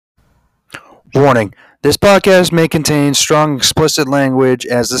Warning: this podcast may contain strong explicit language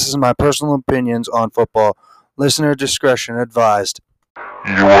as this is my personal opinions on football. Listener discretion advised.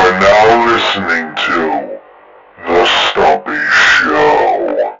 You are now listening to The Stumpy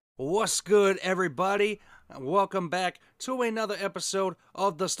Show. What's good, everybody? Welcome back to another episode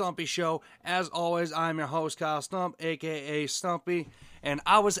of The Stumpy Show. As always, I'm your host, Kyle Stump, aka Stumpy, and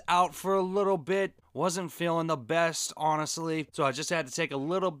I was out for a little bit. Wasn't feeling the best, honestly, so I just had to take a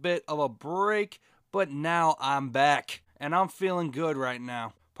little bit of a break, but now I'm back, and I'm feeling good right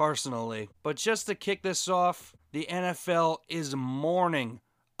now, personally. But just to kick this off, the NFL is mourning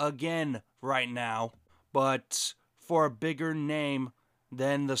again right now, but for a bigger name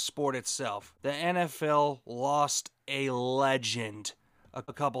than the sport itself. The NFL lost a legend a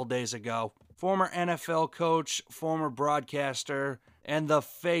couple days ago. Former NFL coach, former broadcaster, and the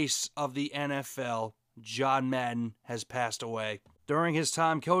face of the NFL, John Madden, has passed away. During his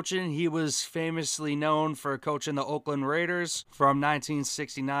time coaching, he was famously known for coaching the Oakland Raiders from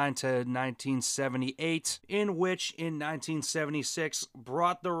 1969 to 1978, in which in 1976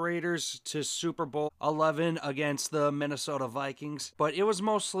 brought the Raiders to Super Bowl LVI against the Minnesota Vikings. But it was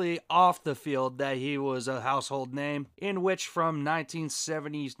mostly off the field that he was a household name, in which from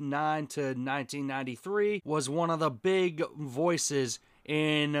 1979 to 1993 was one of the big voices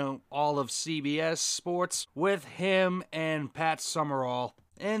in all of CBS Sports with him and Pat Summerall.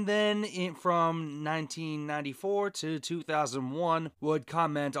 And then from 1994 to 2001 would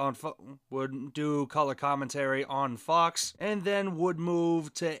do color commentary on Fox, and then would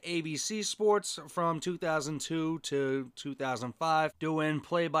move to ABC Sports from 2002 to 2005 doing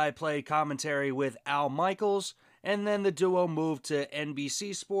play-by-play commentary with Al Michaels, and then the duo moved to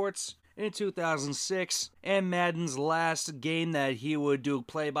NBC Sports in 2006, and Madden's last game that he would do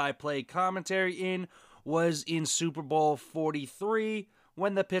play-by-play commentary in was in Super Bowl 43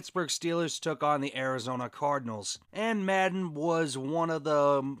 when the Pittsburgh Steelers took on the Arizona Cardinals. And Madden was one of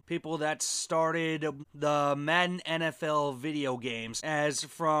the people that started the Madden NFL video games, as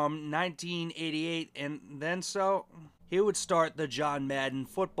from 1988 and then he would start the John Madden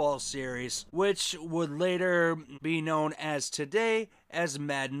football series, which would later be known as today as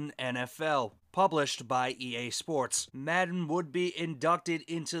Madden NFL, published by EA Sports. Madden would be inducted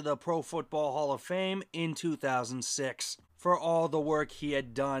into the Pro Football Hall of Fame in 2006 for all the work he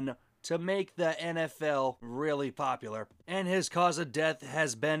had done to make the NFL really popular. And his cause of death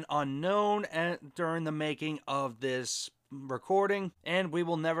has been unknown during the making of this recording, and we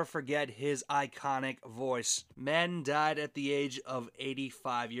will never forget his iconic voice. Madden died at the age of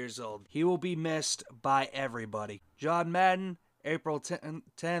 85 years old. He will be missed by everybody. John Madden, April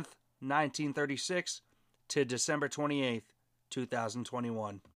 10th, 1936 to December 28th,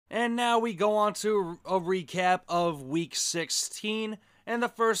 2021. And now we go on to a recap of Week 16. And the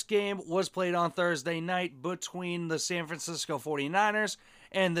first game was played on Thursday night between the San Francisco 49ers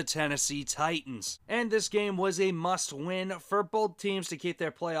and the Tennessee Titans. And this game was a must-win for both teams to keep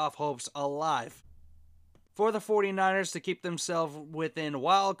their playoff hopes alive. For the 49ers to keep themselves within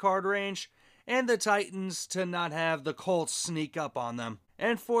wild card range, and the Titans to not have the Colts sneak up on them.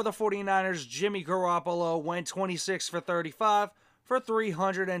 And for the 49ers, Jimmy Garoppolo went 26 for 35 for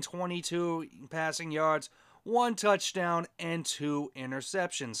 322 passing yards, 1 touchdown, and 2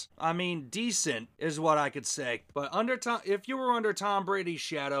 interceptions. I mean, decent is what I could say. But if you were under Tom Brady's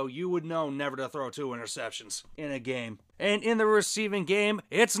shadow, you would know never to throw 2 interceptions in a game. And in the receiving game,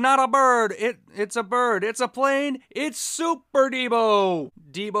 it's not a bird. It's a bird. It's a plane. It's Super Debo.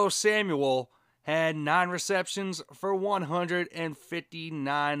 Debo Samuel had 9 receptions for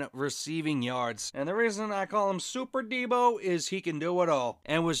 159 receiving yards. And the reason I call him Super Debo is he can do it all,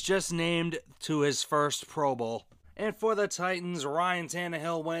 and was just named to his first Pro Bowl. And for the Titans, Ryan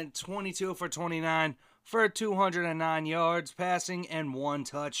Tannehill went 22 for 29 for 209 yards passing and 1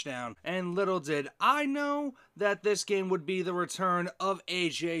 touchdown. And little did I know that this game would be the return of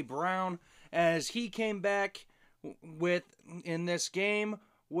A.J. Brown, as he came back in this game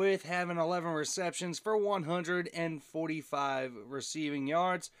with having 11 receptions for 145 receiving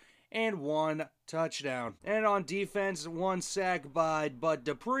yards and 1 touchdown. And on defense, 1 sack by Bud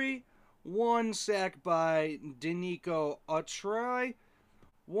Dupree, 1 sack by Denico Autry,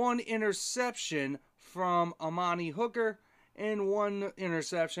 1 interception from Amani Hooker, and 1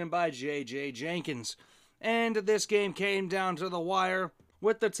 interception by J.J. Jenkins. And this game came down to the wire,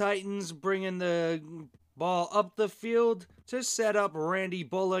 with the Titans bringing the ball up the field to set up Randy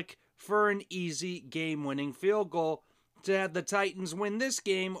Bullock for an easy game-winning field goal to have the Titans win this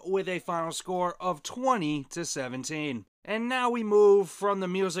game with a final score of 20-17. And now we move from the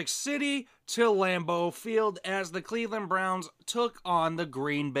Music City to Lambeau Field as the Cleveland Browns took on the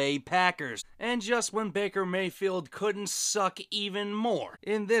Green Bay Packers. And just when Baker Mayfield couldn't suck even more.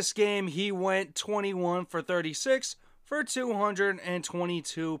 In this game, he went 21 for 36 for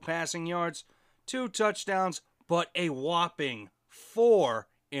 222 passing yards, 2 touchdowns, but a whopping 4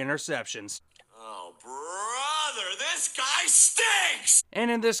 interceptions. Oh, brother, this guy stinks!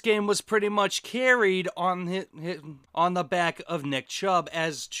 And in this game was pretty much carried on the back of Nick Chubb,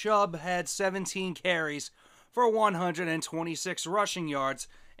 as Chubb had 17 carries for 126 rushing yards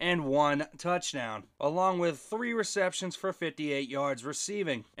and 1 touchdown, along with 3 receptions for 58 yards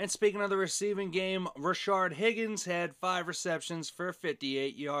receiving. And speaking of the receiving game, Rashard Higgins had 5 receptions for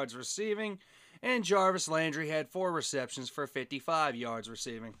 58 yards receiving, and Jarvis Landry had 4 receptions for 55 yards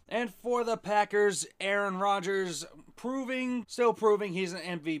receiving. And for the Packers, Aaron Rodgers still proving he's an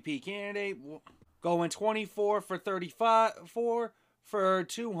MVP candidate, going 24 for 34 for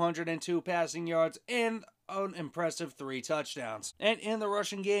 202 passing yards and an impressive 3 touchdowns. And in the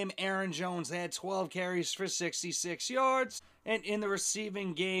rushing game, Aaron Jones had 12 carries for 66 yards. And in the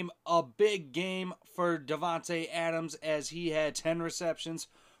receiving game, a big game for Davante Adams as he had 10 receptions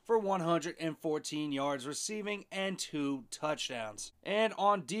for 114 yards receiving and 2 touchdowns. And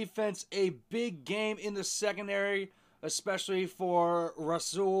on defense, a big game in the secondary, especially for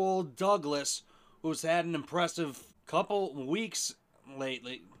Rasul Douglas, who's had an impressive couple weeks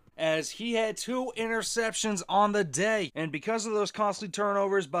lately, as he had 2 interceptions on the day. And because of those costly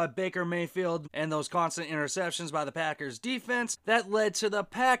turnovers by Baker Mayfield and those constant interceptions by the Packers defense, that led to the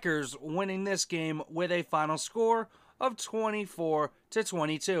Packers winning this game with a final score of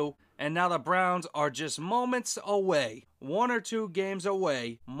 24-22. And now the Browns are just moments away, 1 or 2 games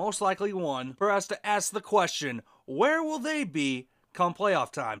away, most likely 1, for us to ask the question, where will they be come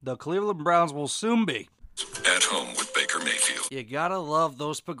playoff time? The Cleveland Browns will soon be At home with Baker Mayfield. You gotta love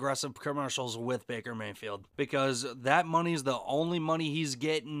those progressive commercials with Baker Mayfield, because that money's the only money he's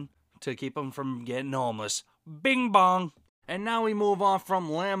getting to keep him from getting homeless. Bing bong. And now we move on from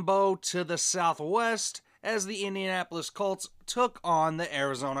Lambeau to the Southwest as the Indianapolis Colts took on the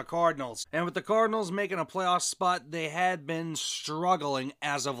Arizona Cardinals. And with the Cardinals making a playoff spot, they had been struggling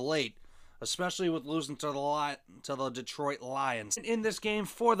as of late, especially with losing to the Detroit Lions. In this game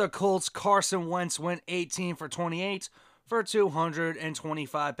for the Colts, Carson Wentz went 18 for 28 for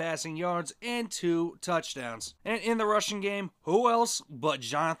 225 passing yards and 2 touchdowns. And in the rushing game, who else but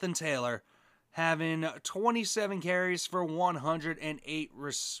Jonathan Taylor, having 27 carries for 108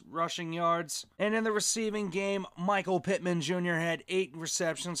 rushing yards. And in the receiving game, Michael Pittman Jr. had 8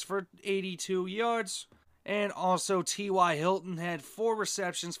 receptions for 82 yards. And also T.Y. Hilton had 4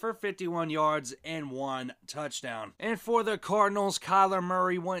 receptions for 51 yards and 1 touchdown. And for the Cardinals, Kyler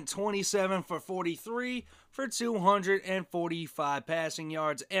Murray went 27 for 43 for 245 passing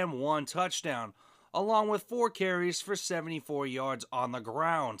yards and 1 touchdown, along with 4 carries for 74 yards on the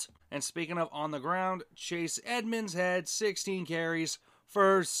ground. And speaking of on the ground, Chase Edmonds had 16 carries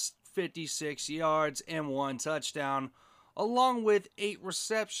for 56 yards and 1 touchdown, along with 8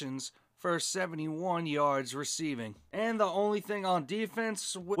 receptions for 71 yards receiving. And the only thing on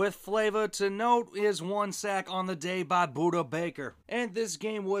defense with flavor to note is 1 sack on the day by Budda Baker. And this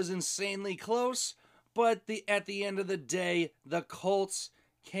game was insanely close, but at the end of the day, the Colts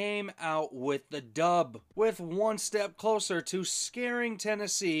came out with the dub, with 1 step closer to scaring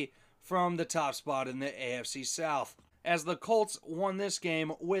Tennessee from the top spot in the AFC South, as the Colts won this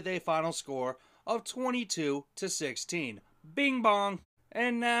game with a final score of 22-16. Bing bong.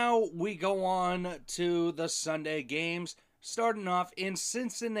 And now we go on to the Sunday games, starting off in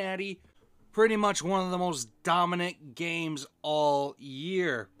Cincinnati, pretty much one of the most dominant games all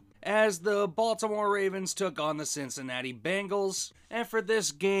year, as the Baltimore Ravens took on the Cincinnati Bengals. And for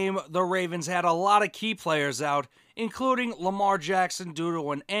this game, the Ravens had a lot of key players out, including Lamar Jackson due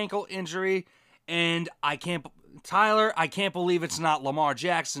to an ankle injury, and I can't believe it's not Lamar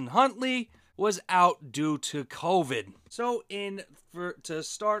Jackson. Huntley was out due to COVID. So to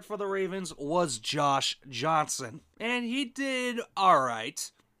start for the Ravens was Josh Johnson, and he did all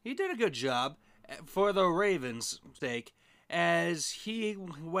right. He did a good job for the Ravens' sake, as he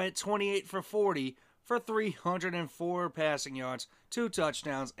went 28 for 40 for 304 passing yards, 2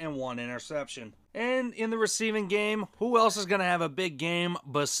 touchdowns, and 1 interception. And in the receiving game, who else is going to have a big game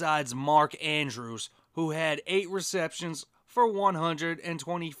besides Mark Andrews, who had 8 receptions for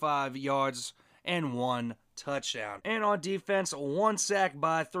 125 yards and 1 touchdown. And on defense, 1 sack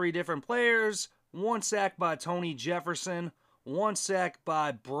by 3 different players, 1 sack by Tony Jefferson, 1 sack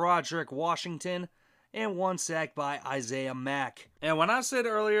by Broderick Washington, and 1 sack by Isaiah Mack. And when I said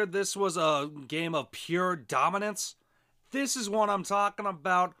earlier this was a game of pure dominance, This is what I'm talking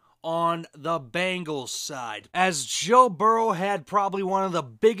about on the Bengals side. As Joe Burrow had probably one of the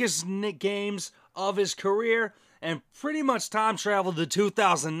biggest games of his career and pretty much time traveled to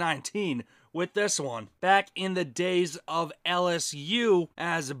 2019 with this one. Back in the days of LSU,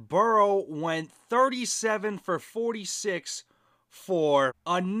 as Burrow went 37 for 46 for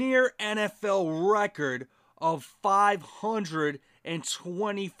a near NFL record of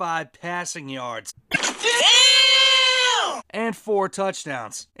 525 passing yards. And 4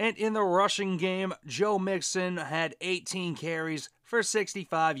 touchdowns. And in the rushing game, Joe Mixon had 18 carries for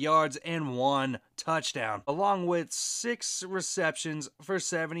 65 yards and 1 touchdown, along with 6 receptions for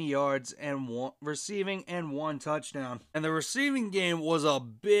 70 yards and 1 receiving and 1 touchdown. And the receiving game was a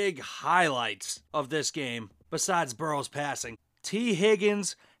big highlight of this game, besides Burrow's passing. T.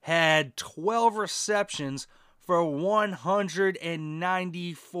 Higgins had 12 receptions for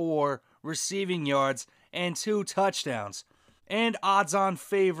 194 receiving yards and 2 touchdowns. And odds-on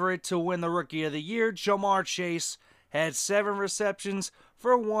favorite to win the Rookie of the Year, Jamar Chase, had 7 receptions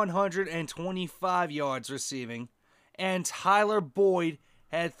for 125 yards receiving. And Tyler Boyd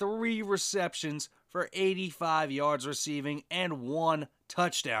had 3 receptions for 85 yards receiving and 1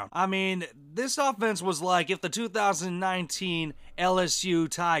 touchdown. I mean, this offense was like if the 2019 LSU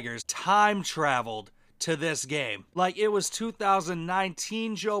Tigers time traveled to this game. Like it was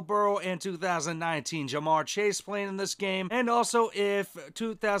 2019 Joe Burrow and 2019 Jamar Chase playing in this game. And also if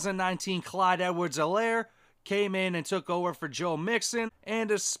 2019 Clyde Edwards-Helaire came in and took over for Joe Mixon.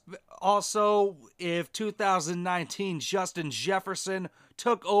 And also if 2019 Justin Jefferson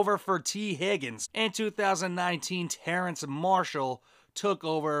took over for T. Higgins. And 2019 Terrence Marshall took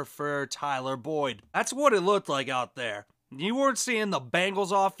over for Tyler Boyd. That's what it looked like out there. You weren't seeing the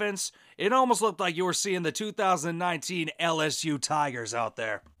Bengals offense. It almost looked like you were seeing the 2019 LSU Tigers out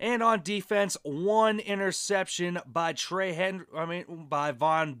there. And on defense, 1 interception by by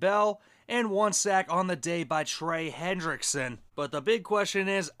Von Bell, and 1 sack on the day by Trey Hendrickson. But the big question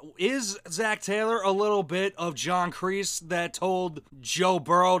is Zach Taylor a little bit of John Kreese that told Joe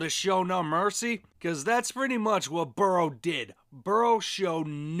Burrow to show no mercy? Because that's pretty much what Burrow did. Burrow showed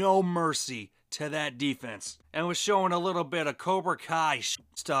no mercy to that defense, and was showing a little bit of Cobra Kai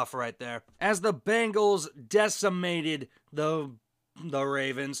stuff right there. As the Bengals decimated the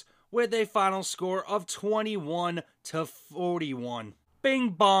Ravens with a final score of 21-41. Bing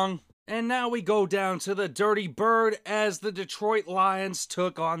bong. And now we go down to the Dirty Bird as the Detroit Lions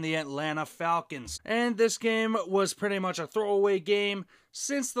took on the Atlanta Falcons. And this game was pretty much a throwaway game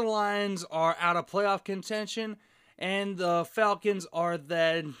since the Lions are out of playoff contention. And the Falcons are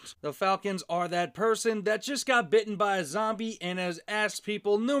that person that just got bitten by a zombie and has asked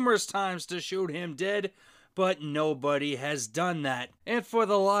people numerous times to shoot him dead, but nobody has done that. And for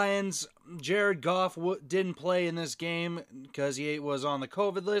the Lions, Jared Goff didn't play in this game because he was on the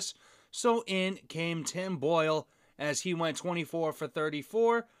COVID list, so in came Tim Boyle as he went 24 for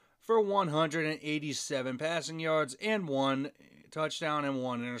 34 for 187 passing yards and 1 touchdown and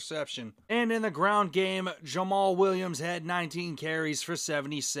 1 interception. And in the ground game, Jamal Williams had 19 carries for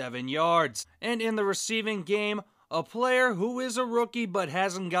 77 yards. And in the receiving game, a player who is a rookie but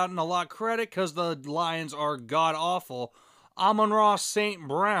hasn't gotten a lot of credit because the Lions are god-awful, Amon-Ra St.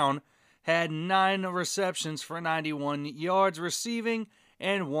 Brown, had 9 receptions for 91 yards receiving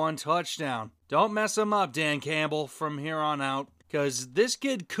and 1 touchdown. Don't mess him up, Dan Campbell, from here on out, because this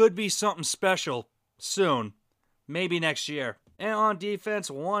kid could be something special soon. Maybe next year. And on defense,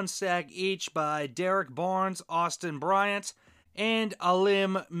 1 sack each by Derek Barnes, Austin Bryant, and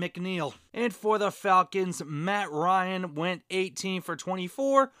Alim McNeil. And for the Falcons, Matt Ryan went 18 for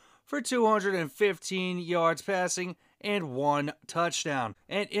 24 for 215 yards passing and 1 touchdown.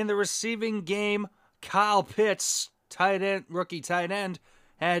 And in the receiving game, Kyle Pitts, rookie tight end,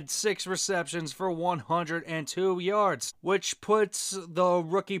 had 6 receptions for 102 yards, which puts the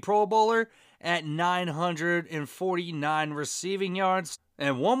rookie Pro Bowler at 949 receiving yards.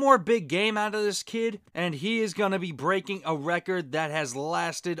 And one more big game out of this kid, and he is going to be breaking a record that has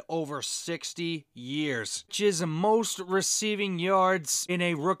lasted over 60 years, which is most receiving yards in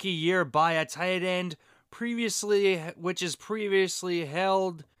a rookie year by a tight end, which is previously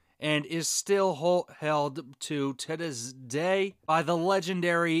held and is still held to this day by the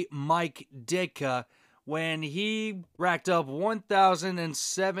legendary Mike Ditka, when he racked up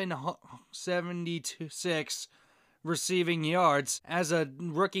 1,776 receiving yards as a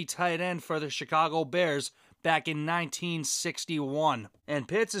rookie tight end for the Chicago Bears back in 1961. And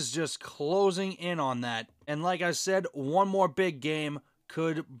Pitts is just closing in on that. And like I said, one more big game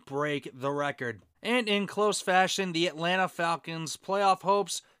could break the record. And in close fashion, the Atlanta Falcons' playoff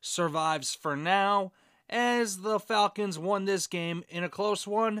hopes survives for now, as the Falcons won this game in a close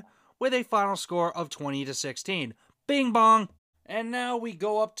one with a final score of 20-16. Bing bong! And now we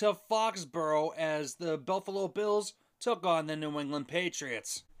go up to Foxborough as the Buffalo Bills took on the New England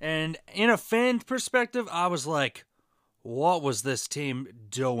Patriots. And in a fan perspective, I was like, what was this team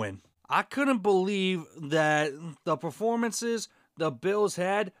doing? I couldn't believe that the performances the Bills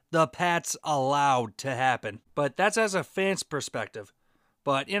had, the Pats allowed to happen. But that's as a fan's perspective.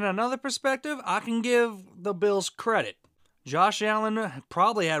 But in another perspective, I can give the Bills credit. Josh Allen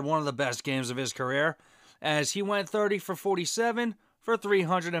probably had one of the best games of his career, as he went 30 for 47 for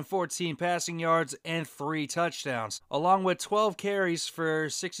 314 passing yards and 3 touchdowns, along with 12 carries for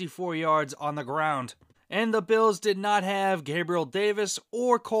 64 yards on the ground. And the Bills did not have Gabriel Davis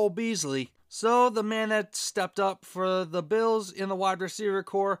or Cole Beasley, so the man that stepped up for the Bills in the wide receiver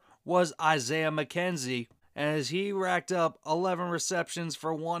core was Isaiah McKenzie, as he racked up 11 receptions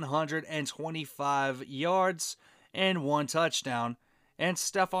for 125 yards and 1 touchdown, and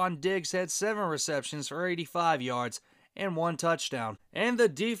Stephon Diggs had 7 receptions for 85 yards and 1 touchdown. And the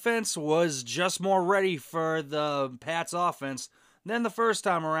defense was just more ready for the Pats offense than the first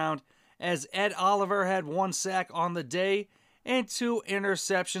time around, as Ed Oliver had 1 sack on the day and 2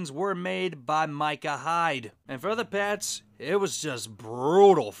 interceptions were made by Micah Hyde. And for the Pats, it was just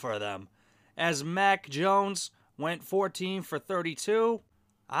brutal for them, as Mac Jones went 14 for 32.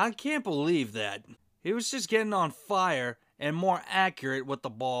 I can't believe that. He was just getting on fire and more accurate with the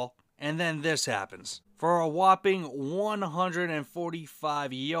ball, and then this happens. For a whopping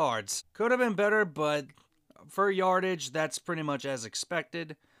 145 yards. Could have been better, but for yardage, that's pretty much as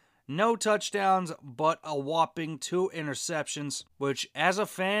expected. No touchdowns, but a whopping 2 interceptions, which as a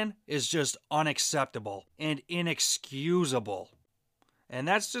fan is just unacceptable and inexcusable. And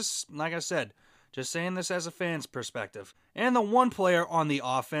that's just, like I said, just saying this as a fan's perspective. And the one player on the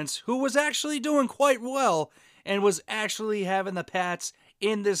offense who was actually doing quite well and was actually having the Pats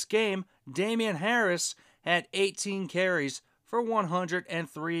in this game, Damian Harris, had 18 carries for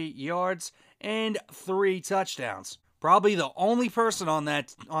 103 yards and 3 touchdowns. Probably the only person on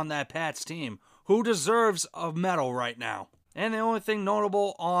that Pats team who deserves a medal right now. And the only thing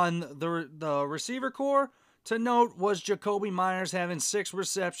notable on the receiver core to note was Jacoby Myers having 6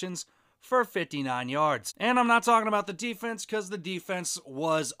 receptions for 59 yards. And I'm not talking about the defense, because the defense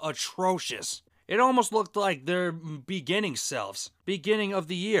was atrocious. It almost looked like their beginning selves, beginning of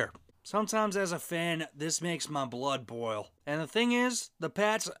the year. Sometimes as a fan, this makes my blood boil. And the thing is, the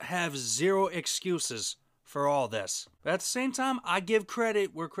Pats have 0 excuses for all this. But at the same time, I give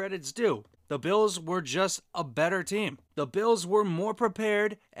credit where credit's due. The Bills were just a better team. The Bills were more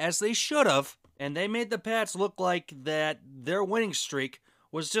prepared, as they should have, and they made the Pats look like that their winning streak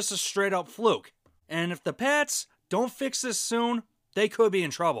was just a straight up fluke. And if the Pats don't fix this soon, they could be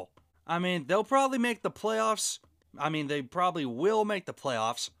in trouble. I mean, they'll probably make the playoffs. I mean, they probably will make the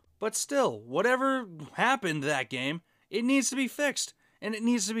playoffs. But still, whatever happened that game, it needs to be fixed. And it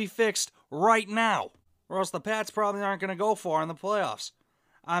needs to be fixed right now. Or else the Pats probably aren't going to go far in the playoffs.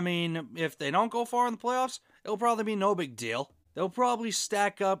 I mean, if they don't go far in the playoffs, it'll probably be no big deal. They'll probably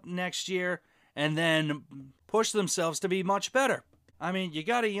stack up next year and then push themselves to be much better. I mean, you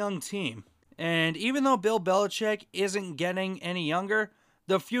got a young team. And even though Bill Belichick isn't getting any younger,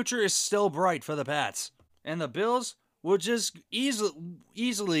 the future is still bright for the Pats. And the Bills would just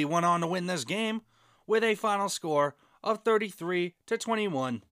easily went on to win this game with a final score of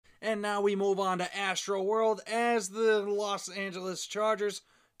 33-21. And now we move on to Astro World as the Los Angeles Chargers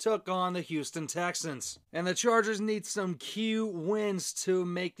took on the Houston Texans. And the Chargers need some key wins to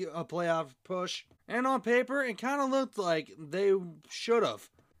make a playoff push. And on paper, it kind of looked like they should have.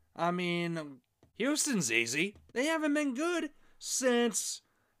 I mean, Houston's easy. They haven't been good since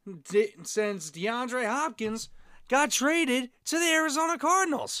DeAndre Hopkins got traded to the Arizona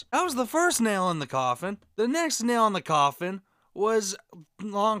Cardinals. That was the first nail in the coffin. The next nail in the coffin was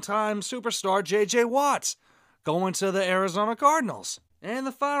longtime superstar J.J. Watts going to the Arizona Cardinals. And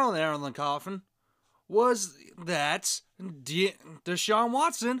the final nail in the coffin was that Deshaun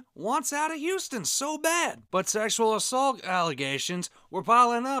Watson wants out of Houston so bad. But sexual assault allegations were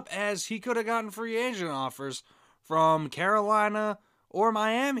piling up, as he could have gotten free agent offers from Carolina or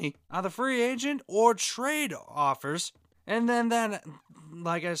Miami, either free agent or trade offers. And then,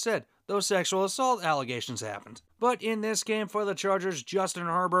 like I said, those sexual assault allegations happened. But in this game for the Chargers, Justin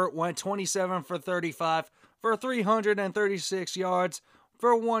Herbert went 27 for 35 for 336 yards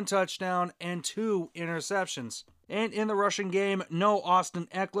for 1 touchdown and 2 interceptions. And in the rushing game, no Austin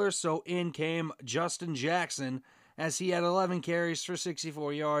Eckler, so in came Justin Jackson as he had 11 carries for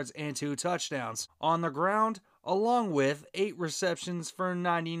 64 yards and 2 touchdowns on the ground, along with 8 receptions for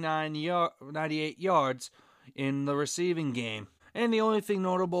 98 yards in the receiving game. And the only thing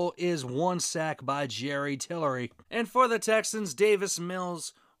notable is 1 sack by Jerry Tillery. And for the Texans, Davis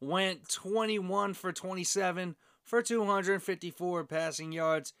Mills went 21 for 27 for 254 passing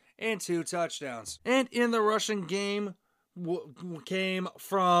yards and 2 touchdowns. And in the rushing game came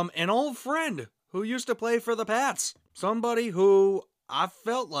from an old friend who used to play for the Pats. Somebody who I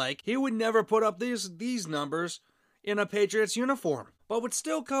felt like he would never put up these numbers in a Patriots uniform, but would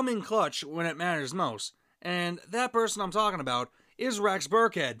still come in clutch when it matters most. And that person I'm talking about is Rex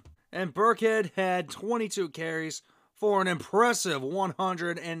Burkhead. And Burkhead had 22 carries for an impressive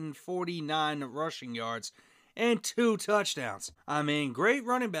 149 rushing yards and 2 touchdowns. I mean, great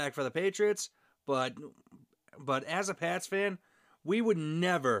running back for the Patriots, but as a Pats fan, we would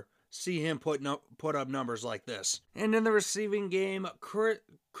never see him put up numbers like this. And in the receiving game,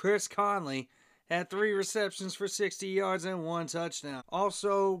 Chris Conley had 3 receptions for 60 yards and 1 touchdown.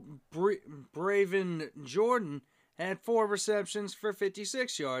 Also, Braven Jordan had 4 receptions for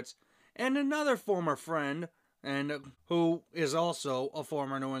 56 yards. And another former friend, and who is also a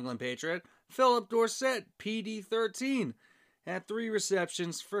former New England Patriot, Philip Dorsett, PD13, had 3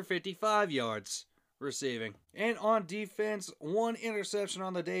 receptions for 55 yards receiving. And on defense, 1 interception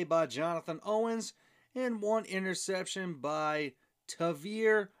on the day by Jonathan Owens and 1 interception by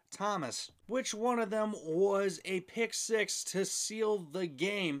Tavir Thomas. Which one of them was a pick 6 to seal the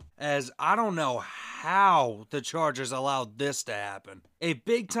game, as I don't know how the Chargers allowed this to happen. A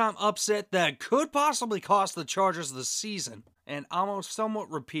big time upset that could possibly cost the Chargers the season. And I'll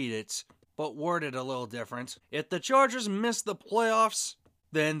somewhat repeat it, but worded a little different. If the Chargers miss the playoffs,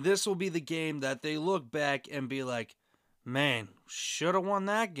 then this will be the game that they look back and be like, man, should have won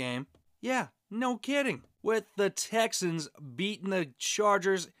that game. Yeah, no kidding. With the Texans beating the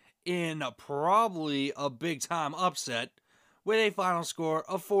Chargers in probably a big time upset with a final score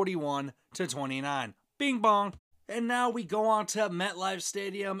of 41-29. Bing bong. And now we go on to MetLife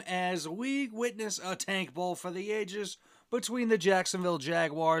Stadium as we witness a tank bowl for the ages between the Jacksonville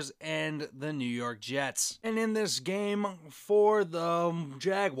Jaguars and the New York Jets. And in this game for the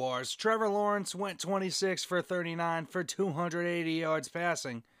Jaguars, Trevor Lawrence went 26 for 39 for 280 yards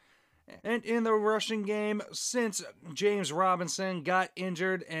passing. And in the rushing game, since James Robinson got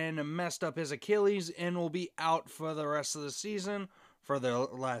injured and messed up his Achilles and will be out for the rest of the season for the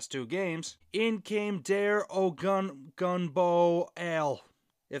last 2 games, in came Dare Ogunbo Al,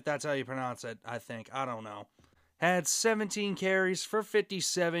 if that's how you pronounce it, I think. I don't know. Had 17 carries for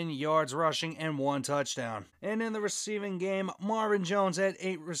 57 yards rushing and 1 touchdown. And in the receiving game, Marvin Jones had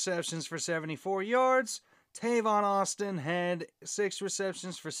 8 receptions for 74 yards. Tavon Austin had 6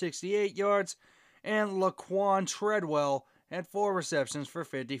 receptions for 68 yards, and Laquan Treadwell had 4 receptions for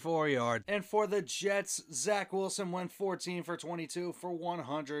 54 yards. And for the Jets, Zach Wilson went 14 for 22 for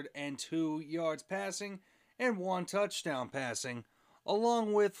 102 yards passing and 1 touchdown passing,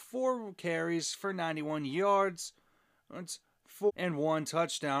 along with 4 carries for 91 yards and 1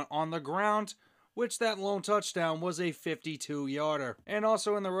 touchdown on the ground, which that lone touchdown was a 52-yarder. And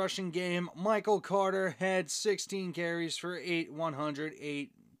also in the rushing game, Michael Carter had 16 carries for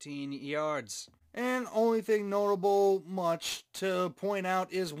 118 yards. And only thing notable much to point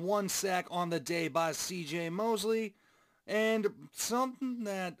out is 1 sack on the day by C.J. Mosley, and something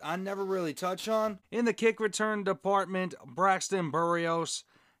that I never really touch on. In the kick return department, Braxton Berrios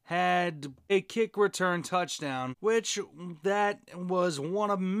had a kick return touchdown, which that was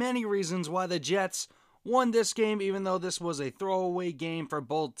one of many reasons why the Jets won this game, even though this was a throwaway game for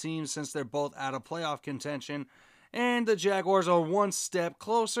both teams since they're both out of playoff contention, and the Jaguars are 1 step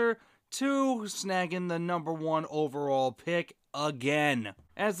closer to snagging the number 1 overall pick again,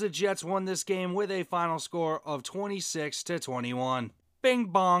 as the Jets won this game with a final score of 26-21. Bing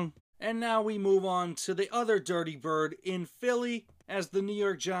bong. And now we move on to the other dirty bird in Philly, as the New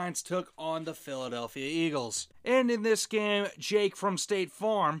York Giants took on the Philadelphia Eagles. And in this game, Jake from State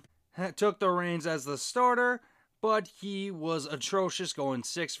Farm took the reins as the starter, but he was atrocious, going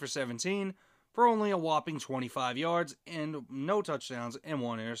 6 for 17 for only a whopping 25 yards and no touchdowns and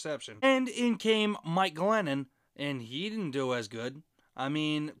 1 interception. And in came Mike Glennon, and he didn't do as good. I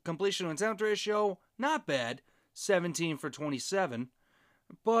mean, completion to attempt ratio, not bad, 17 for 27,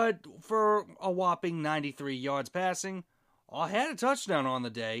 but for a whopping 93 yards passing. I had a touchdown on the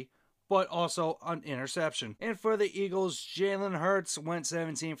day, but also an interception. And for the Eagles, Jalen Hurts went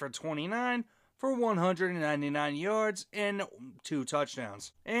 17 for 29 for 199 yards and 2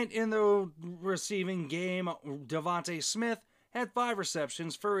 touchdowns. And in the receiving game, Devontae Smith had 5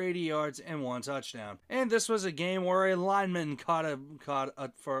 receptions for 80 yards and 1 touchdown. And this was a game where a lineman caught a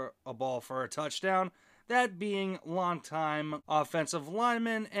ball for a touchdown, that being longtime offensive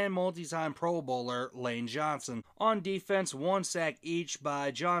lineman and multi-time Pro Bowler Lane Johnson. On defense, 1 sack each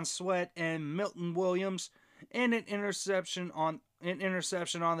by John Sweat and Milton Williams, and an interception on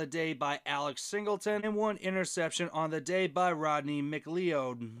the day by Alex Singleton, and 1 interception on the day by Rodney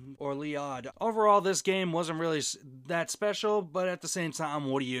Leod. Overall, this game wasn't really that special, but at the same time,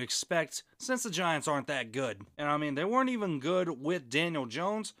 what do you expect since the Giants aren't that good? And I mean, they weren't even good with Daniel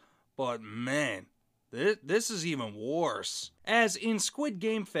Jones, but man, this is even worse. As in Squid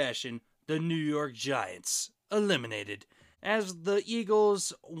Game fashion, the New York Giants eliminated, as the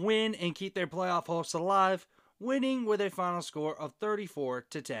Eagles win and keep their playoff hopes alive, winning with a final score of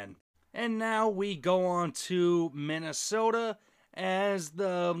 34-10. And now we go on to Minnesota, as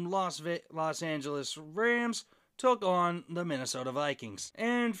the Los Angeles Rams took on the Minnesota Vikings.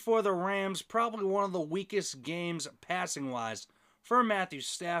 And for the Rams, probably one of the weakest games passing-wise for Matthew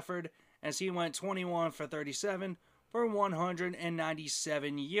Stafford, as he went 21 for 37 for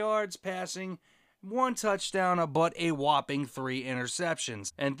 197 yards passing, 1 touchdown, but a whopping 3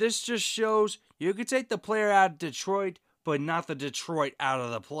 interceptions. And this just shows you could take the player out of Detroit, but not the Detroit out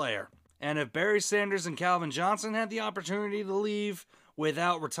of the player. And if Barry Sanders and Calvin Johnson had the opportunity to leave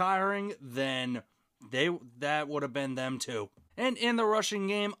without retiring, then that would have been them too. And in the rushing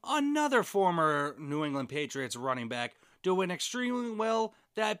game, another former New England Patriots running back doing extremely well,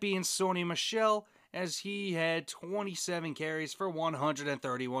 that being Sony Michel, as he had 27 carries for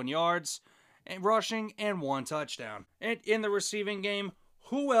 131 yards and rushing and 1 touchdown. And in the receiving game,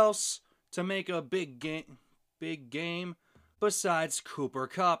 who else to make a big game besides Cooper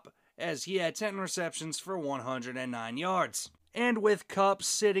Kupp, as he had 10 receptions for 109 yards. And with Kupp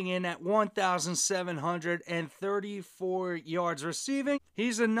sitting in at 1,734 yards receiving,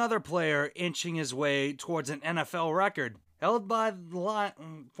 he's another player inching his way towards an NFL record, held by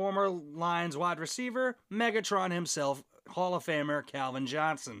former Lions wide receiver, Megatron himself, Hall of Famer Calvin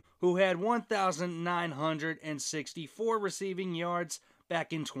Johnson, who had 1,964 receiving yards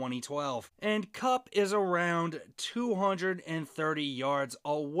back in 2012. And Kupp is around 230 yards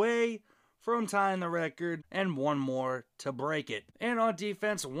away from tying the record, and 1 more to break it. And on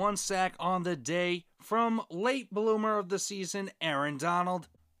defense, 1 sack on the day from late bloomer of the season, Aaron Donald.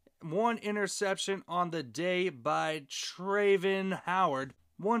 1 interception on the day by Traven Howard.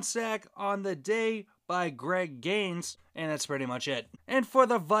 1 sack on the day by Greg Gaines, and that's pretty much it. And for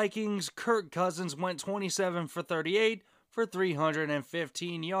the Vikings, Kirk Cousins went 27 for 38 for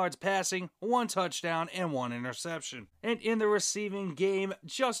 315 yards passing, 1 touchdown, and 1 interception. And in the receiving game,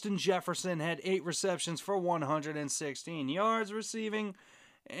 Justin Jefferson had 8 receptions for 116 yards receiving,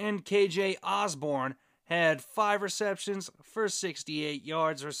 and KJ Osborne had 5 receptions for 68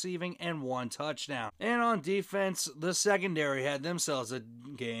 yards receiving and 1 touchdown. And on defense, the secondary had themselves a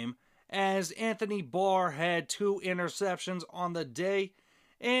game, as Anthony Barr had 2 interceptions on the day,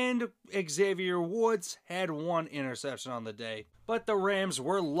 and Xavier Woods had 1 interception on the day. But the Rams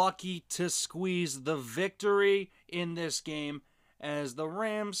were lucky to squeeze the victory in this game, as the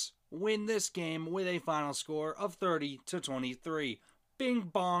Rams win this game with a final score of 30-23. Bing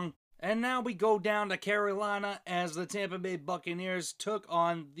bong. And now we go down to Carolina, as the Tampa Bay Buccaneers took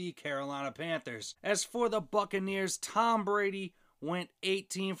on the Carolina Panthers. As for the Buccaneers, Tom Brady went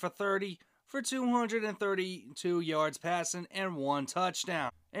 18 for 30 for 232 yards passing and 1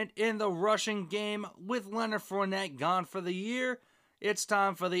 touchdown. And in the rushing game, with Leonard Fournette gone for the year, it's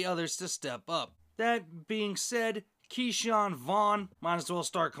time for the others to step up. That being said, Keyshawn Vaughn, might as well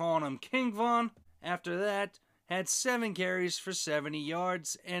start calling him King Vaughn, after that, had 7 carries for 70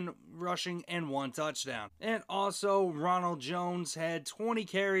 yards and rushing and 1 touchdown. And also, Ronald Jones had 20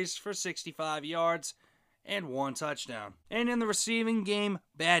 carries for 65 yards and 1 touchdown. And in the receiving game,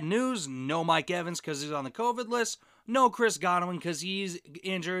 bad news, no Mike Evans because he's on the COVID list, no Chris Godwin because he's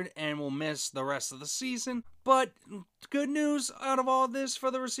injured and will miss the rest of the season. But good news out of all this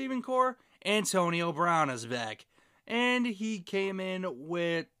for the receiving core, Antonio Brown is back. And he came in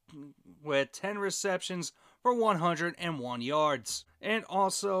with 10 receptions for 101 yards. And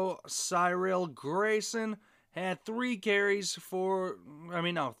also, Cyril Grayson had 3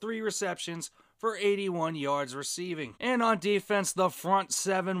 receptions for 81 yards receiving. And on defense, the front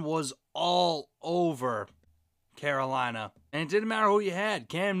 7 was all over Carolina. And it didn't matter who you had,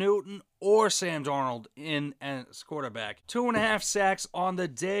 Cam Newton or Sam Darnold in as quarterback. 2.5 sacks on the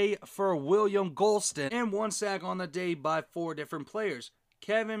day for William Golston, and 1 sack on the day by 4 different players.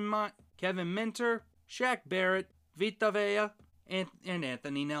 Kevin Minter, Shaq Barrett, Vita Vea, and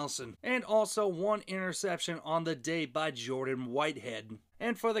Anthony Nelson. And also 1 interception on the day by Jordan Whitehead.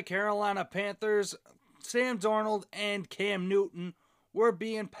 And for the Carolina Panthers, Sam Darnold and Cam Newton were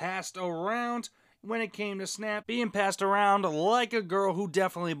being passed around when it came to snap, being passed around like a girl who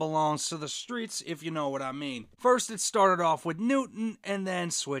definitely belongs to the streets, if you know what I mean. First, it started off with Newton and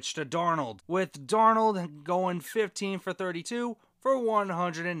then switched to Darnold, with Darnold going 15 for 32 for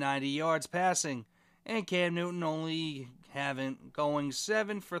 190 yards passing, and Cam Newton only going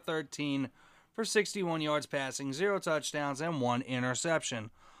 7 for 13 for 61 yards passing, 0 touchdowns, and 1 interception,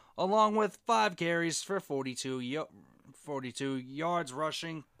 along with 5 carries for 42 yards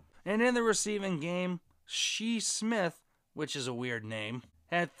rushing. And in the receiving game, Shea Smith, which is a weird name,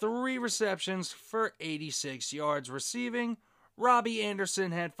 had 3 receptions for 86 yards receiving. Robbie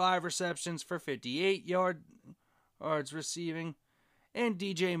Anderson had 5 receptions for 58 yards receiving. And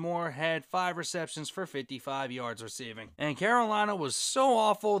DJ Moore had 5 receptions for 55 yards receiving. And Carolina was so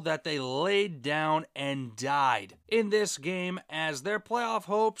awful that they laid down and died in this game as their playoff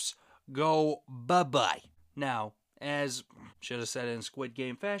hopes go bye-bye. Now, as should have said it in Squid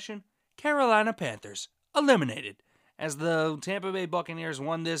Game fashion, Carolina Panthers eliminated as the Tampa Bay Buccaneers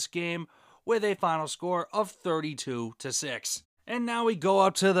won this game with a final score of 32-6. And now we go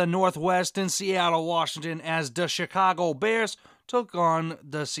up to the Northwest in Seattle, Washington, as the Chicago Bears took on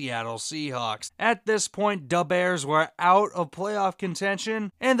the Seattle Seahawks. At this point, the Bears were out of playoff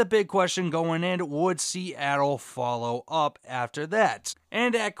contention, and the big question going in, would Seattle follow up after that?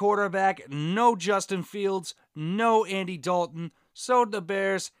 And at quarterback, no Justin Fields, no Andy Dalton, so the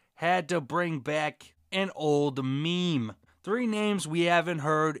Bears had to bring back an old meme. 3 names we haven't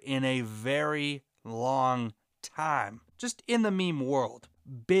heard in a very long time, just in the meme world.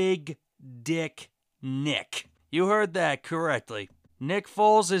 Big Dick Nick. You heard that correctly. Nick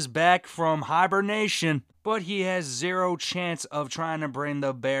Foles is back from hibernation, but he has 0 chance of trying to bring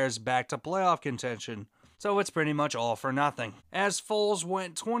the Bears back to playoff contention. So it's pretty much all for nothing. As Foles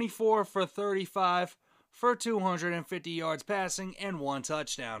went 24 for 35 for 250 yards passing and 1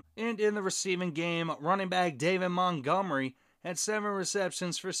 touchdown. And in the receiving game, running back David Montgomery had 7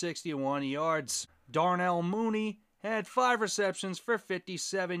 receptions for 61 yards. Darnell Mooney had 5 receptions for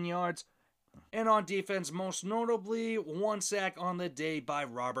 57 yards. And on defense, most notably, 1 sack on the day by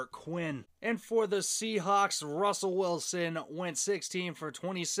Robert Quinn. And for the Seahawks, Russell Wilson went 16 for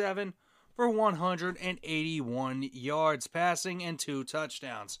 27 for 181 yards passing and 2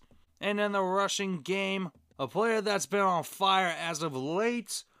 touchdowns. And in the rushing game, a player that's been on fire as of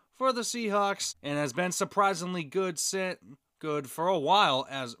late for the Seahawks and has been surprisingly good for a while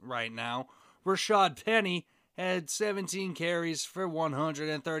as right now, Rashad Penny had 17 carries for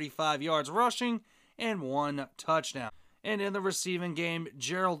 135 yards rushing and 1 touchdown. And in the receiving game,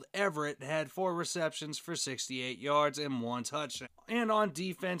 Gerald Everett had 4 receptions for 68 yards and 1 touchdown. And on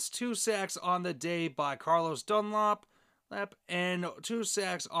defense, 2 sacks on the day by Carlos Dunlap and 2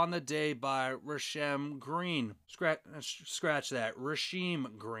 sacks on the day by Rasheem Green. Scratch that,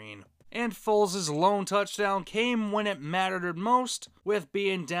 Rasheem Green. And Foles' lone touchdown came when it mattered most, with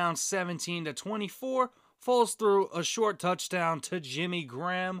being down 17-24. Foles threw a short touchdown to Jimmy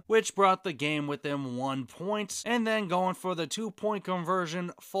Graham, which brought the game within 1 point. And then going for the 2-point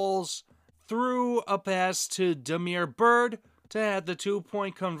conversion, Foles threw a pass to Damiere Byrd to have the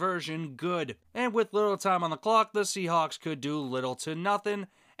 2-point conversion good. And with little time on the clock, the Seahawks could do little to nothing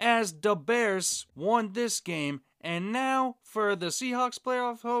as the Bears won this game. And now, for the Seahawks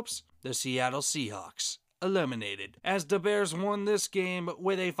playoff hopes, the Seattle Seahawks eliminated as the Bears won this game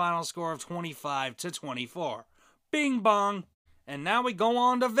with a final score of 25-24. Bing bong. And now we go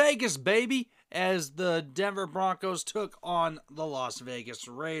on to Vegas, baby, as the Denver Broncos took on the Las Vegas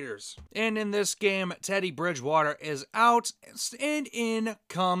Raiders. And in this game, Teddy Bridgewater is out, and in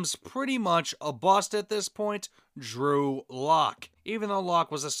comes pretty much a bust at this point, Drew Lock, even though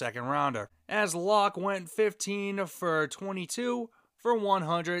Lock was a second rounder. As Lock went 15 for 22 for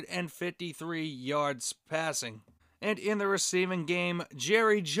 153 yards passing. And in the receiving game,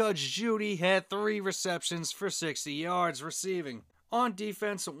 Jerry Judge Judy had 3 receptions for 60 yards receiving. On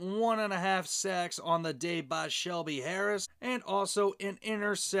defense, 1.5 sacks on the day by Shelby Harris, and also an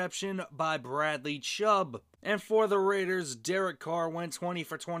interception by Bradley Chubb. And for the Raiders, Derek Carr went 20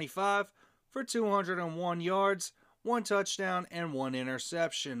 for 25 for 201 yards, 1 touchdown, and 1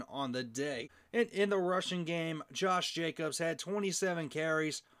 interception on the day. And in the rushing game, Josh Jacobs had 27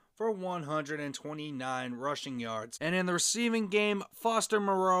 carries for 129 rushing yards. And in the receiving game, Foster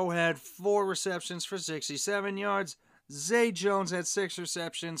Moreau had 4 receptions for 67 yards. Zay Jones had 6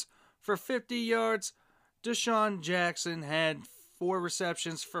 receptions for 50 yards. Deshaun Jackson had 4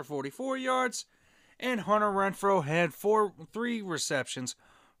 receptions for 44 yards. and Hunter Renfrow had 3 receptions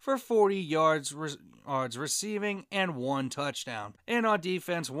for 40 yards receiving and 1 touchdown. And on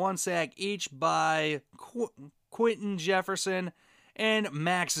defense, 1 sack each by Quentin Jefferson and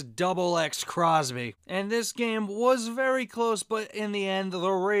Max XX Crosby. And this game was very close, but in the end,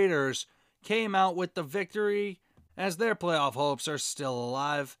 the Raiders came out with the victory, as their playoff hopes are still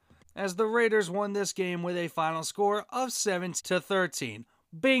alive, as the Raiders won this game with a final score of 7-13.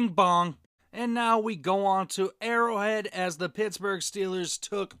 Bing bong. And now we go on to Arrowhead as the Pittsburgh Steelers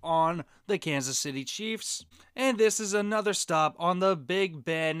took on the Kansas City Chiefs. And this is another stop on the Big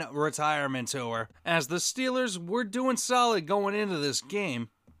Ben retirement tour, as the Steelers were doing solid going into this game,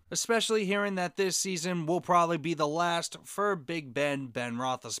 especially hearing that this season will probably be the last for Big Ben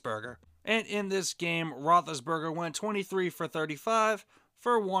Roethlisberger. And in this game, Roethlisberger went 23 for 35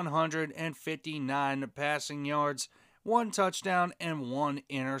 for 159 passing yards, 1 touchdown, and 1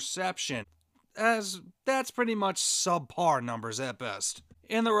 interception, as that's pretty much subpar numbers at best.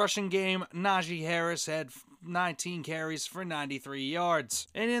 In the rushing game, Najee Harris had 19 carries for 93 yards.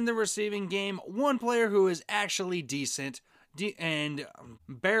 And in the receiving game, one player who is actually decent and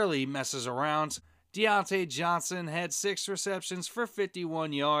barely messes around, Deontay Johnson, had 6 receptions for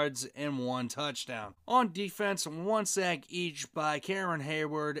 51 yards and 1 touchdown. On defense, 1 sack each by Karen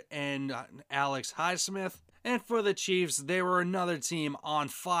Hayward and Alex Highsmith. And for the Chiefs, they were another team on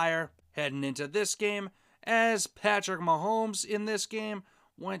fire heading into this game, as Patrick Mahomes in this game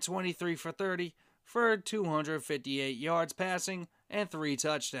went 23 for 30 for 258 yards passing and 3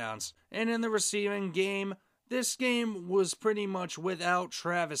 touchdowns. And in the receiving game, this game was pretty much without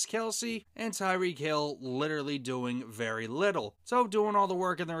Travis Kelce and Tyreek Hill literally doing very little. So doing all the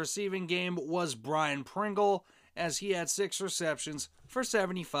work in the receiving game was Brian Pringle, as he had 6 receptions for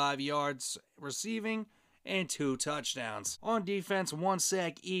 75 yards receiving and 2 touchdowns. On defense, 1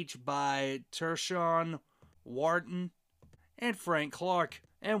 sack each by Tershawn Wharton and Frank Clark,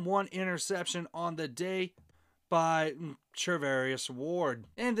 and 1 interception on the day by Charvarius Ward.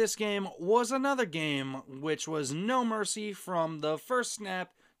 And this game was another game which was no mercy from the first snap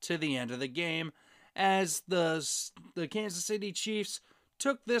to the end of the game, as the Kansas City Chiefs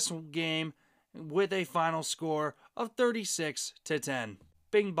took this game with a final score of 36-10.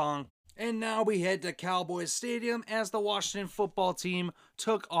 Bing bong. And now we head to Cowboys Stadium as the Washington football team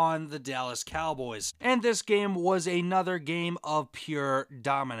took on the Dallas Cowboys. And this game was another game of pure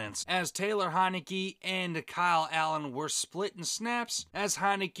dominance, as Taylor Heinicke and Kyle Allen were splitting snaps, as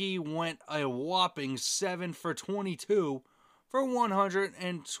Heinicke went a whopping 7 for 22 for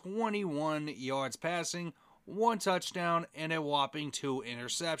 121 yards passing, 1 touchdown, and a whopping 2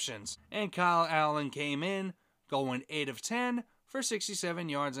 interceptions. And Kyle Allen came in going 8 of 10 for 67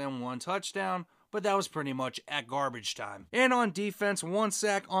 yards and 1 touchdown, but that was pretty much at garbage time. And on defense, 1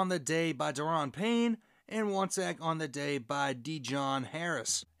 sack on the day by Daron Payne and 1 sack on the day by Dejon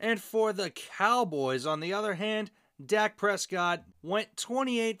Harris. And for the Cowboys, on the other hand, Dak Prescott went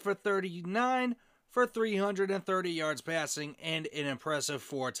 28 for 39 for 330 yards passing and an impressive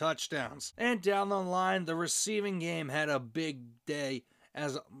 4 touchdowns. And down the line, the receiving game had a big day,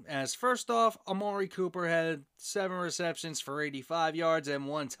 as first off, Amari Cooper had 7 receptions for 85 yards and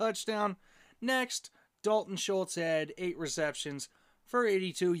 1 touchdown. Next, Dalton Schultz had 8 receptions for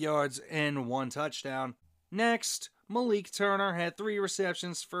 82 yards and 1 touchdown. Next, Malik Turner had 3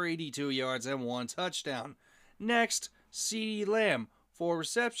 receptions for 82 yards and 1 touchdown. Next, CeeDee Lamb, 4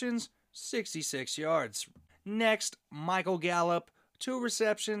 receptions, 66 yards. Next, Michael Gallup, 2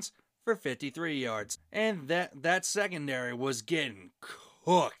 receptions for 53 yards. And that secondary was getting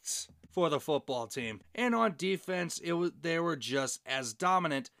cooked for the football team. And on defense, they were just as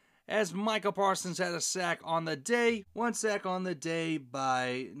dominant, as Micah Parsons had a sack on the day, 1 sack on the day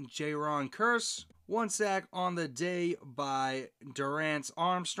by Jaron Kearse, 1 sack on the day by Durant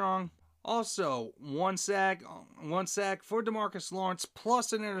Armstrong. Also, 1 sack for DeMarcus Lawrence,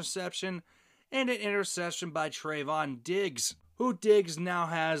 plus an interception, and an interception by Trayvon Diggs, who Diggs now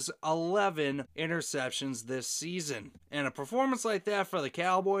has 11 interceptions this season. And a performance like that for the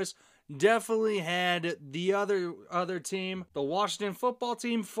Cowboys definitely had the other team, the Washington football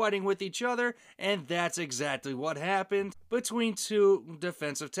team, fighting with each other, and that's exactly what happened between 2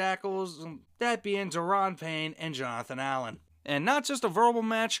 defensive tackles, that being Daron Payne and Jonathan Allen. And not just a verbal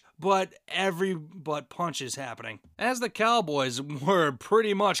match, but punches happening, as the Cowboys were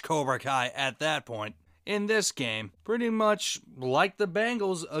pretty much Cobra Kai at that point. In this game, pretty much like the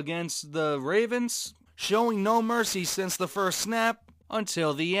Bengals against the Ravens, showing no mercy since the first snap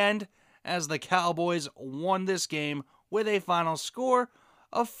until the end, as the Cowboys won this game with a final score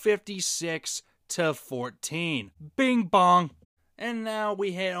of 56-14. Bing bong. And now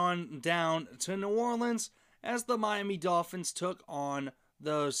we head on down to New Orleans as the Miami Dolphins took on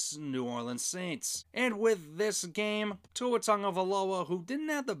the New Orleans Saints. And with this game, Tua Tagovailoa, who didn't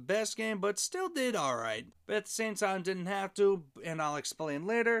have the best game but still did alright, but at the same time didn't have to, and I'll explain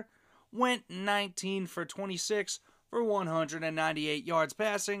later, went 19 for 26 for 198 yards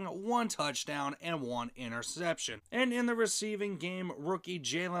passing, 1 touchdown, and 1 interception. And in the receiving game, rookie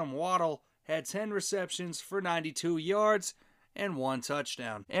Jalen Waddle had 10 receptions for 92 yards and 1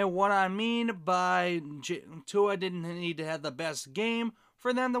 touchdown. And what I mean by Tua didn't need to have the best game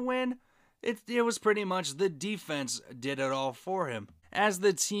for them to win, it was pretty much the defense did it all for him, as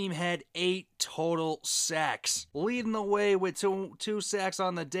the team had 8 total sacks. Leading the way with two sacks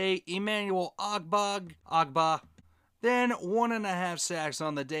on the day, Emmanuel Ogbah. Then 1.5 sacks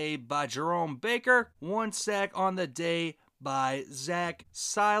on the day by Jerome Baker. 1 sack on the day by Zach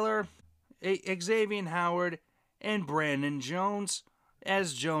Seiler, Xavier Howard, and Brandon Jones,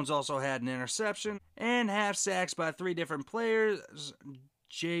 as Jones also had an interception. And half sacks by 3 different players,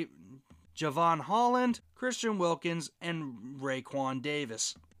 Javon Holland, Christian Wilkins, and Raekwon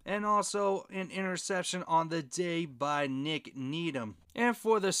Davis. And also an interception on the day by Nick Needham. And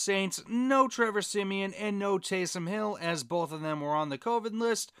for the Saints, no Trevor Siemian and no Taysom Hill, as both of them were on the COVID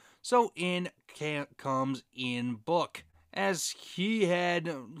list. So in comes Ian Book, as he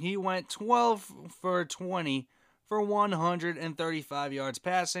went 12 for 20 for 135 yards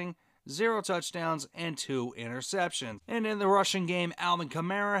passing, 0 touchdowns, and 2 interceptions. And in the rushing game, Alvin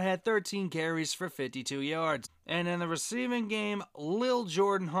Kamara had 13 carries for 52 yards. And in the receiving game, Lil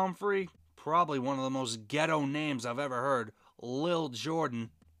Jordan Humphrey, probably one of the most ghetto names I've ever heard, Lil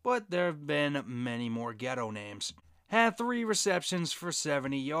Jordan, but there have been many more ghetto names, had 3 receptions for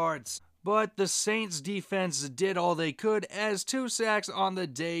 70 yards. But the Saints defense did all they could, as 2 sacks on the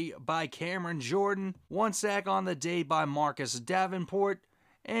day by Cameron Jordan, 1 sack on the day by Marcus Davenport,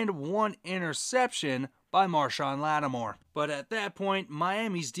 and 1 interception by Marshawn Lattimore. But at that point,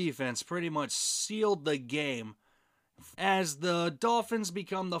 Miami's defense pretty much sealed the game, as the Dolphins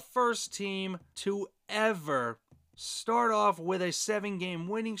become the first team to ever start off with a 7-game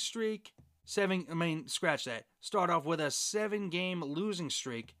winning streak. Start off with a 7-game losing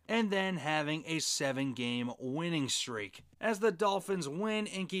streak, and then having a 7-game winning streak, as the Dolphins win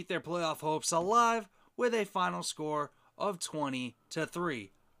and keep their playoff hopes alive with a final score of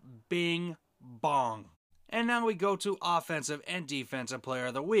 20-3. Bing bong. And now we go to Offensive and Defensive Player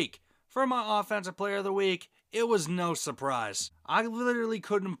of the Week. For my Offensive Player of the Week, it was no surprise. I literally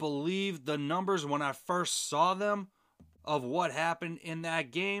couldn't believe the numbers when I first saw them of what happened in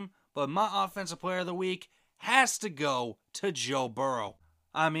that game, but my Offensive Player of the Week has to go to Joe Burrow.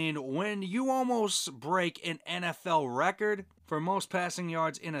 I mean, when you almost break an NFL record for most passing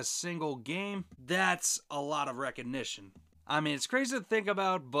yards in a single game, that's a lot of recognition. I mean, it's crazy to think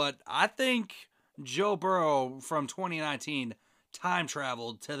about, but I think Joe Burrow from 2019 time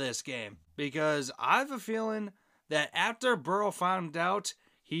traveled to this game, because I have a feeling that after Burrow found out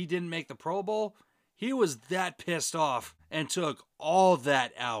he didn't make the Pro Bowl, he was that pissed off and took all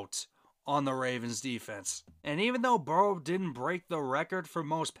that out on the Ravens defense. And even though Burrow didn't break the record for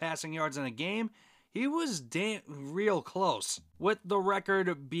most passing yards in a game, he was real close, with the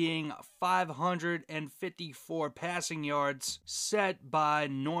record being 554 passing yards set by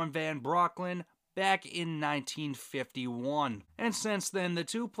Norm Van Brocklin back in 1951. And since then, the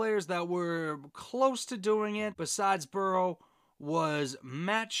 2 players that were close to doing it, besides Burrow, was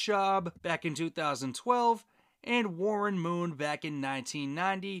Matt Schaub back in 2012 and Warren Moon back in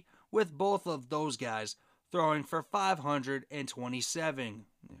 1990, with both of those guys throwing for 527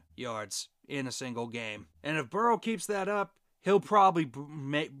 yards in a single game. And if Burrow keeps that up, he'll probably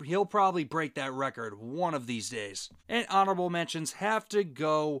break that record one of these days. And honorable mentions have to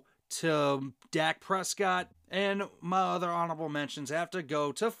go to Dak Prescott, and my other honorable mentions have to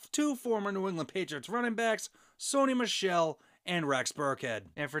go to 2 former New England Patriots running backs, Sony Michel and Rex Burkhead.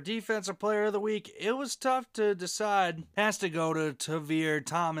 And for Defensive Player of the Week, it was tough to decide. Has to go to Tavir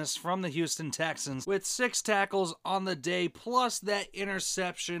Thomas from the Houston Texans, with 6 tackles on the day, plus that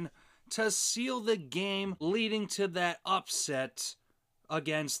interception to seal the game, leading to that upset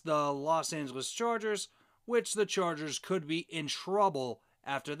against the Los Angeles Chargers, which the Chargers could be in trouble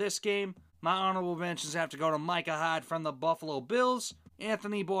after this game. My honorable mentions have to go to Micah Hyde from the Buffalo Bills,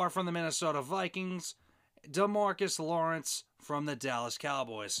 Anthony Barr from the Minnesota Vikings, DeMarcus Lawrence from the Dallas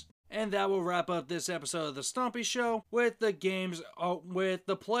Cowboys. And that will wrap up this episode of the Stumpy Show, with the games, with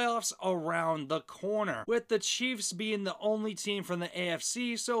the playoffs around the corner, with the Chiefs being the only team from the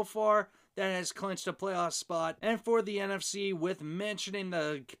AFC so far that has clinched a playoff spot. And for the NFC, with mentioning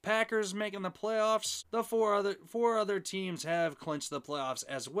the Packers making the playoffs, the four other teams have clinched the playoffs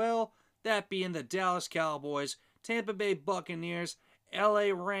as well. That being the Dallas Cowboys, Tampa Bay Buccaneers, LA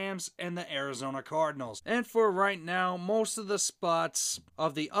Rams, and the Arizona Cardinals. And for right now, most of the spots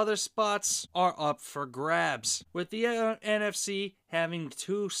of the other spots are up for grabs, with the NFC having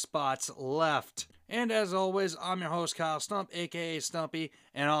 2 spots left. And as always, I'm your host, Kyle Stump, aka Stumpy,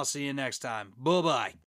 and I'll see you next time. Bye-bye.